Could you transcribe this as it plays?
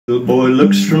Little boy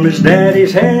looks from his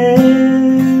daddy's hand.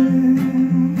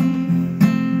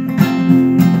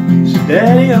 Says,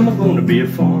 Daddy, I'm gonna be a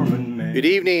farming man. Good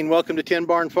evening, welcome to Tin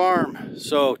Barn Farm.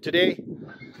 So today,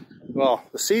 well,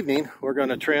 this evening, we're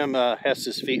gonna trim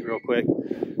Hess's feet real quick.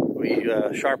 We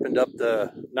sharpened up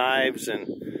the knives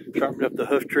and sharpened up the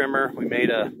hoof trimmer. We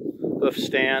made a hoof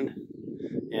stand,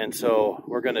 and so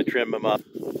we're gonna trim them up.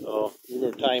 So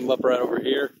we're gonna tie him up right over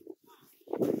here.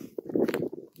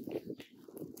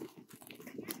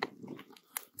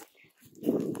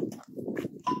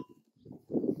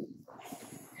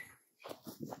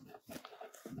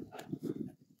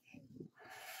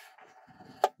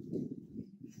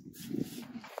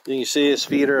 You can see his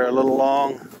feet are a little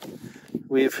long.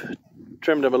 We've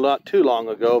trimmed them a lot too long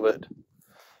ago,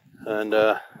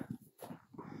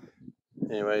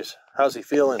 anyways, how's he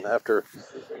feeling after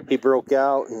he broke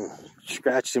out and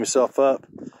scratched himself up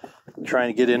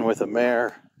trying to get in with a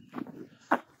mare?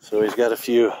 So he's got a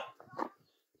few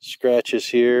scratches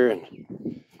here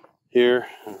and here,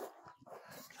 and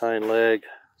hind leg.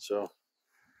 So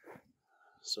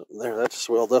there, that's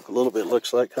swelled up a little bit,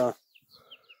 looks like, huh?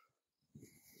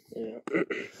 Yeah.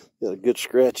 Got a good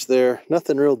scratch there.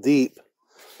 Nothing real deep,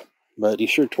 but he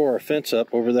sure tore our fence up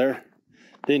over there,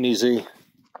 didn't he, Z?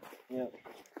 Yeah.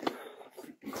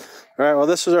 All right, well,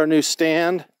 this is our new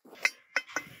stand.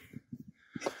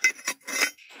 I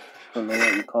don't know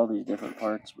what you call these different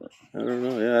parts, but I don't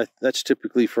know. Yeah, that's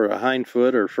typically for a hind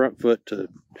foot or front foot, to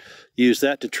use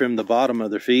that to trim the bottom of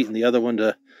their feet, and the other one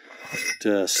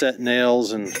to set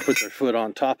nails and put their foot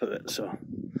on top of it. So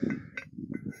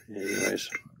anyways,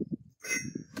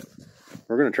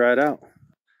 we're gonna try it out.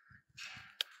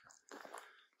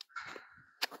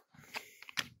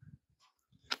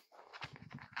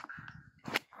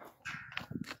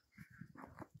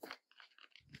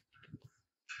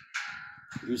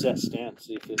 Use that stand,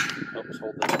 see if it helps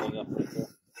hold that thing up right there.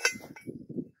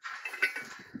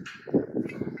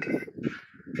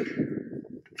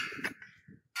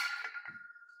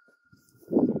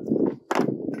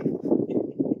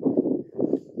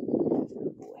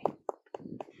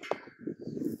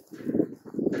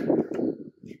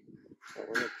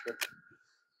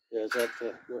 Yeah, is that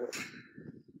go ahead.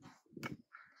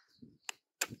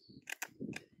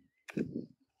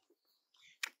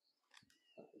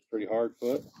 Pretty hard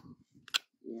foot.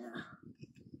 yeah.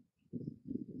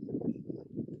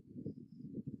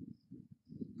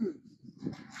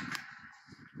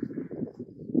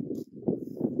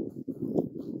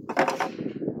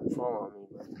 Fall on me,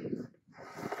 but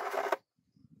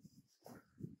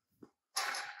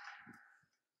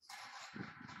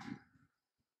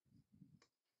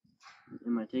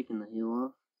am I taking the heel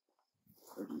off?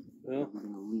 Or are we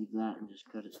going to leave that and just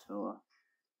cut his toe off?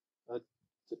 I'd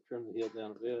trim the heel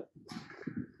down a bit.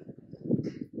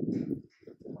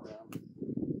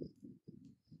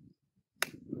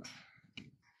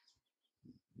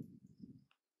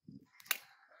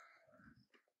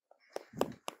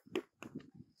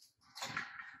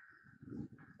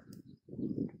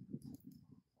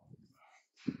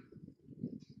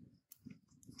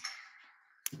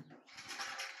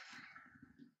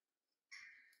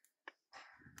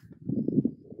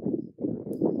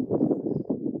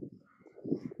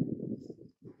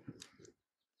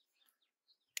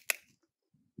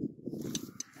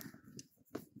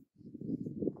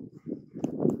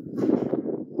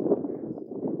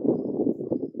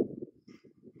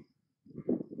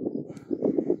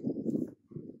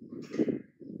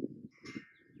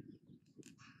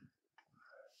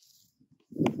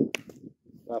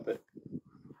 Stop it.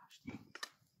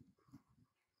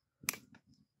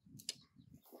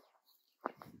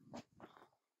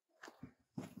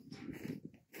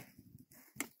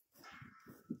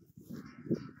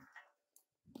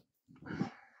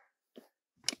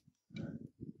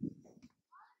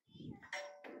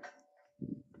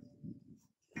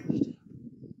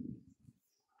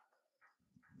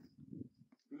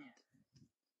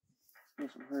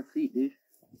 Got some hard feet, dude.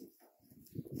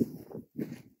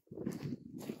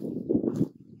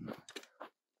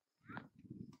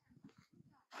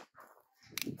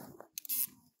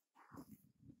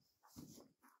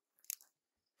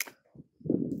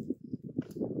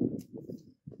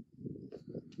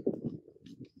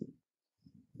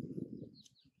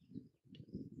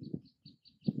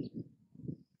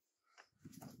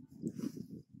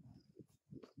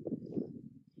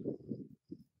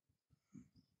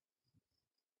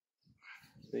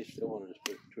 You still want to just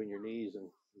put it between your knees and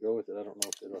go with it. I don't know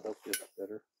if it'll help you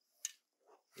better.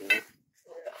 You know?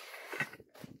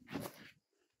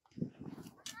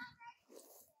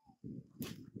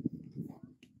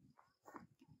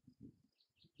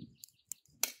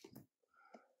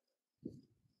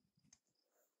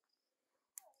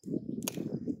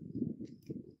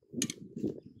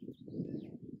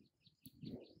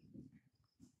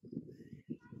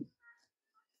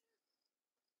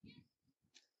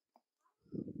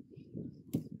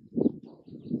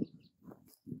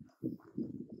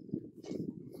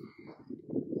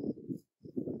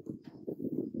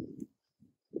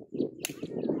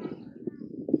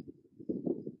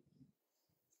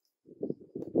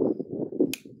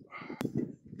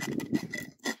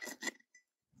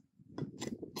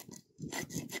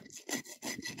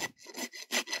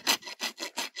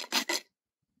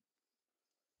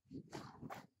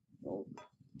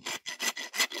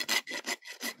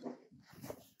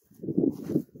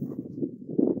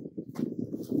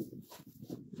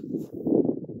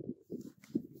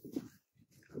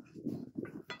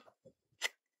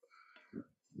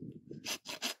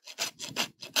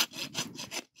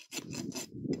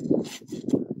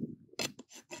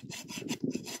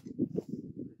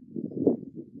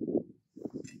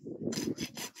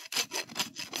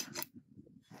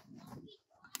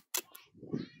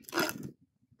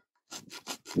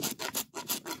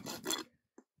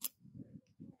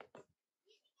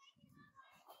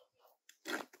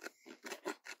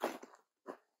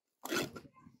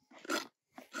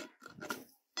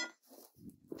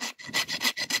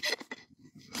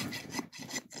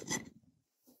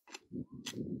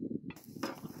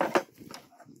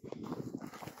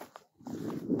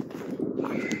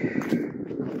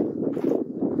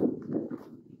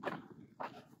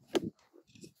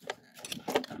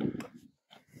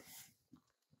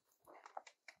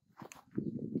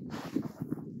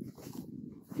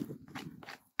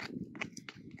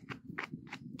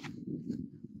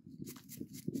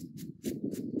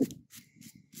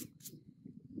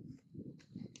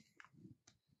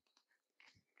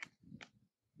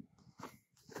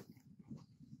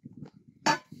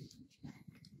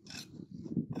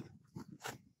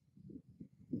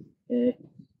 Okay.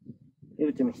 Give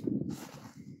it to me.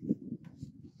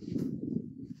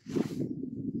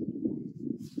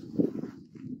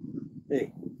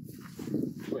 Hey.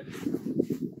 Quit.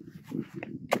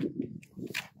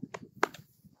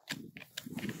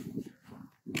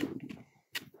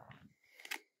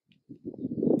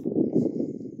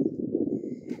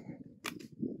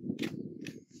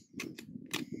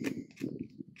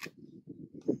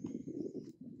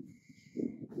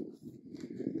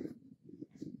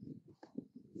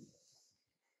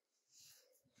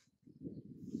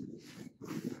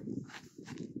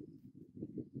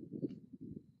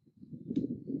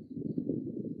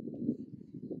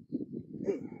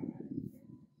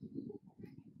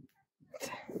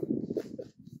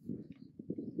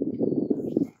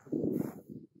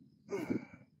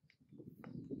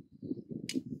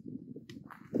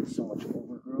 So much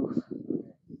overgrowth.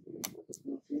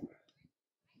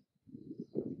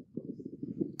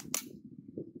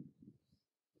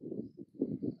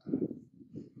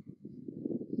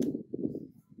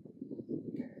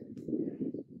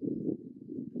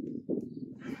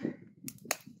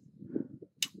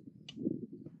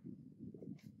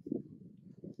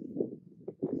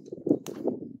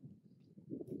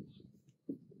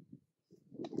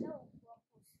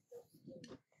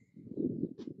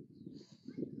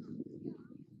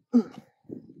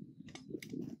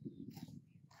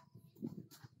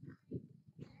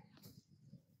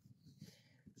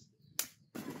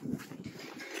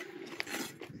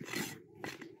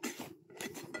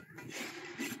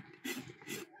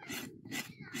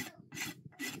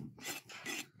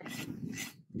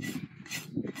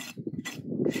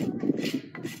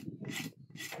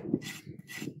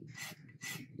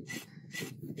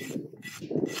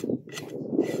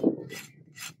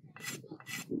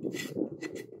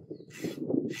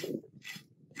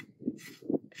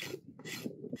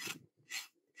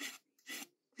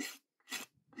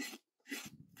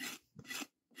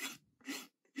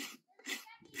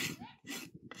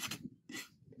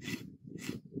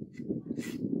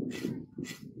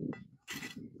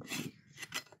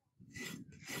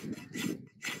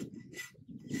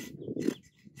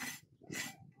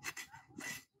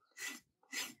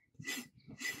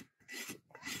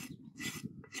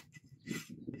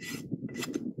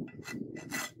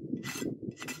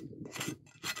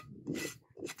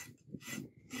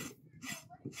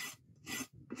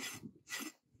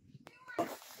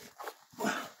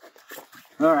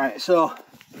 All right, so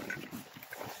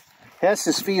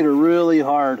Hess's feet are really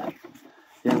hard,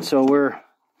 and so we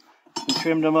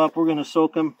trimmed them up. We're going to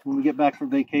soak them when we get back from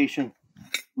vacation.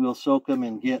 We'll soak them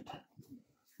and get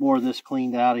more of this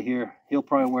cleaned out of here. He'll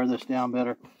probably wear this down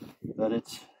better, but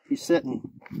he's sitting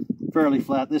fairly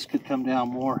flat. This could come down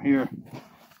more here,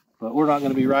 but we're not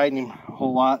going to be riding him a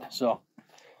whole lot. So,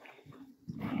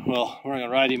 well, we're not going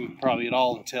to ride him probably at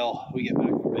all until we get back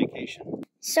from vacation.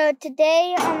 So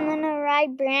today I'm going to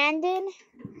ride Brandon,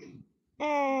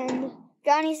 and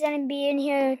Johnny's going to be in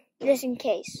here just in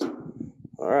case.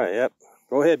 All right, yep.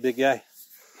 Go ahead, big guy.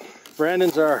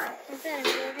 Brandon's our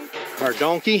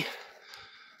donkey,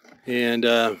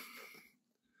 and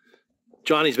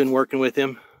Johnny's been working with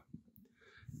him.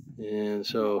 And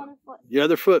so, the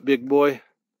other foot, big boy.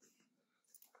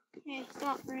 Okay,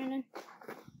 stop, Brandon.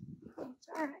 It's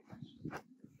all right.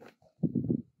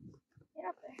 Get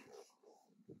up there.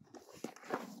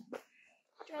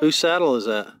 Whose saddle is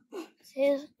that?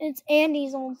 It's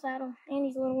Andy's old saddle.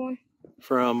 Andy's little one.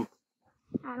 From?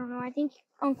 I don't know. I think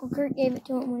Uncle Kurt gave it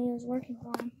to him when he was working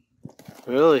for him.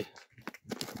 Really?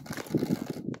 This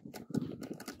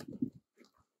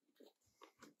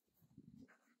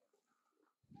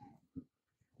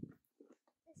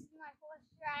is my horse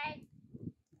ride.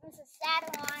 There's a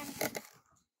saddle on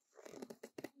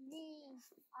me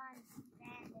on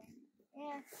Brandon.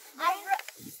 Yeah.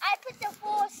 I put the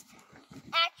first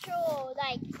actual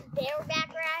bareback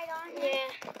ride on him.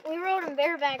 Yeah. We rode him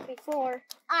bareback before.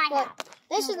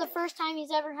 This is the first time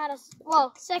he's ever had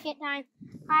second time.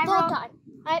 I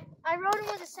rode him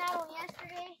with a saddle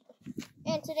yesterday,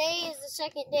 and today is the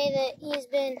second day that he's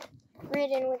been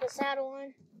ridden with a saddle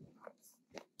on.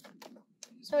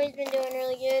 So he's been doing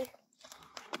really good.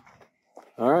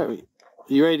 All right.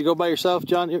 You ready to go by yourself,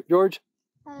 George?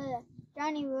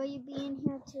 Johnny, will you be in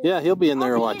here too? Yeah, he'll be in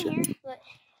there watching.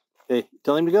 Okay,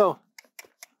 tell him to go.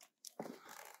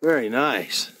 Very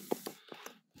nice.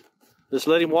 Just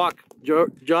let him walk.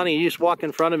 Johnny, you just walk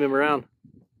in front of him around.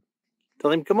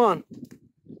 Tell him, come on.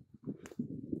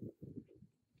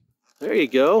 There you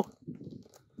go.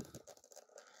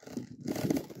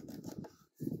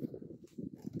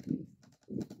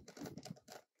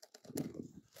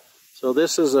 So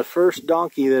this is the first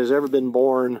donkey that has ever been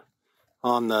born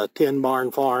on the 10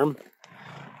 barn farm.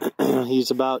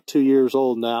 He's about 2 years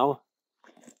old now,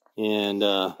 and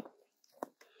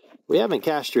we haven't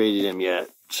castrated him yet,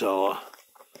 so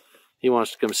he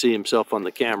wants to come see himself on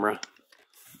the camera.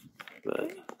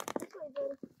 But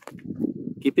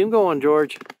keep him going,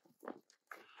 George.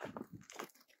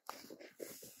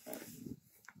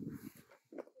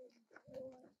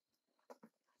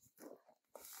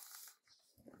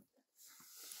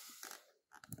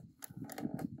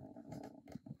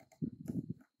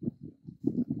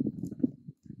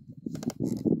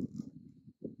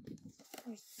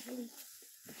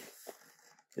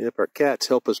 Yep, our cats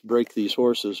help us break these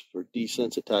horses for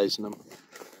desensitizing them,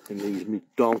 and these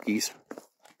donkeys.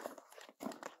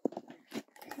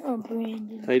 Oh,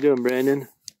 Brandon. How you doing, Brandon?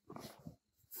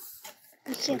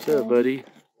 What's up, buddy?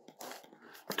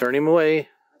 Turn him away.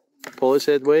 Pull his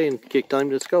head away and kick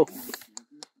time. Let's go.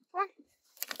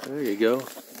 There you go.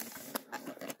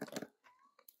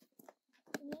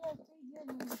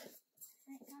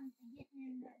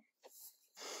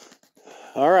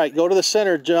 All right, go to the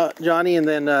center, Johnny, and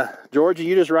then Georgia,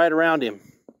 you just ride around him.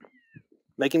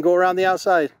 Make him go around the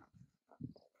outside.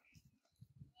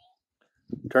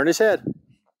 Turn his head.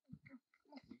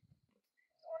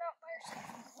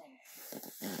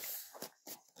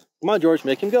 Come on, George,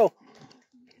 make him go.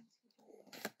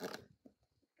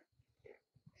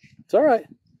 It's all right.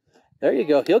 There you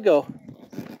go. He'll go.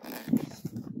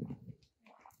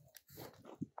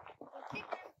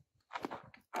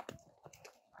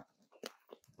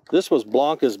 This was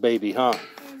Blanca's baby, huh?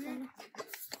 Mm-hmm.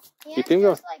 Yeah, Keep him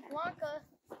going. just like Blanca.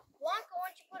 Blanca,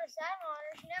 once you put a saddle on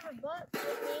her, she never bucked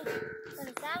with me. Put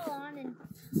a saddle on, and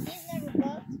he's never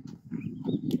bucked.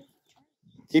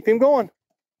 Keep him going.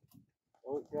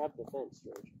 Don't grab the fence,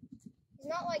 George. He's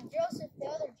not like Joseph, the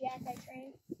other jack I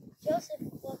trained. Joseph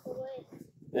flipped away.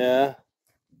 Yeah.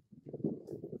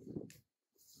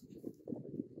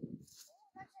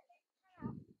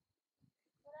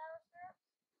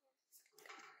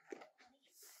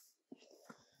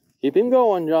 Keep him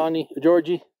going,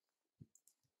 Georgie.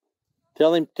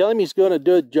 Tell him he's doing a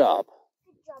good job.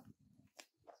 Good job.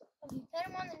 If you pet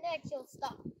him on the neck, he'll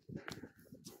stop.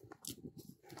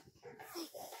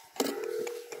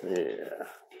 Yeah.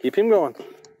 Keep him going.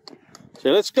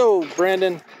 Say, let's go,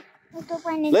 Brandon. Let's go,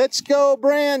 Brandon. Let's go,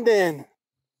 Brandon.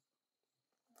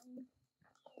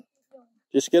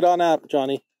 Just get on out,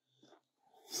 Johnny.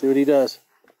 See what he does.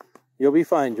 You'll be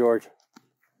fine, George.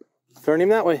 Turn him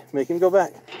that way. Make him go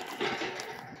back.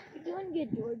 You're doing good,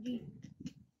 Georgie.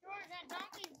 George, that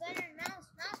donkey's better than Mouse.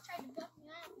 Mouse tried to buck me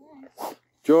out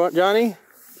once. Johnny,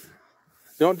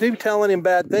 don't be telling him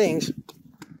bad things.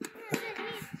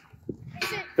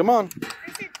 Come on. I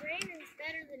said Brandon's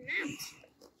better than Mouse.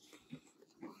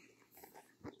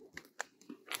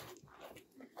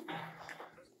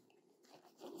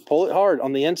 Pull it hard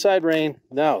on the inside rein.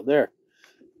 Now, there.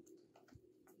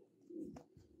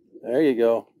 There you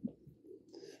go.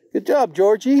 Good job,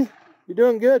 Georgie. You're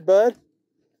doing good, bud.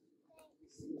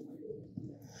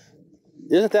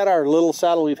 Isn't that our little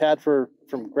saddle we've had from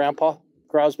Grandpa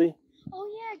Crosby? Oh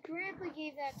yeah, Grandpa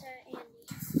gave that to Andy.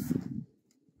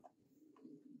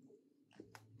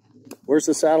 Where's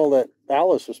the saddle that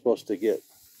Alice was supposed to get?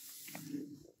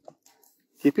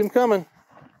 Keep him coming.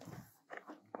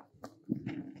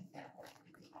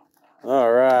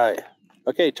 All right.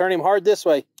 Okay, turn him hard this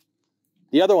way.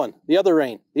 The other one. The other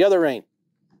rein. The other rein.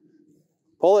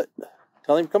 Pull it.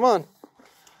 Tell him, come on.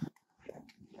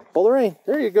 Pull the rein.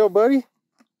 There you go, buddy.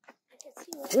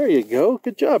 There you go.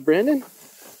 Good job, Brandon.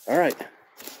 All right.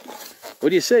 What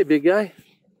do you say, big guy?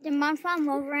 Then my farm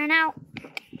over and out.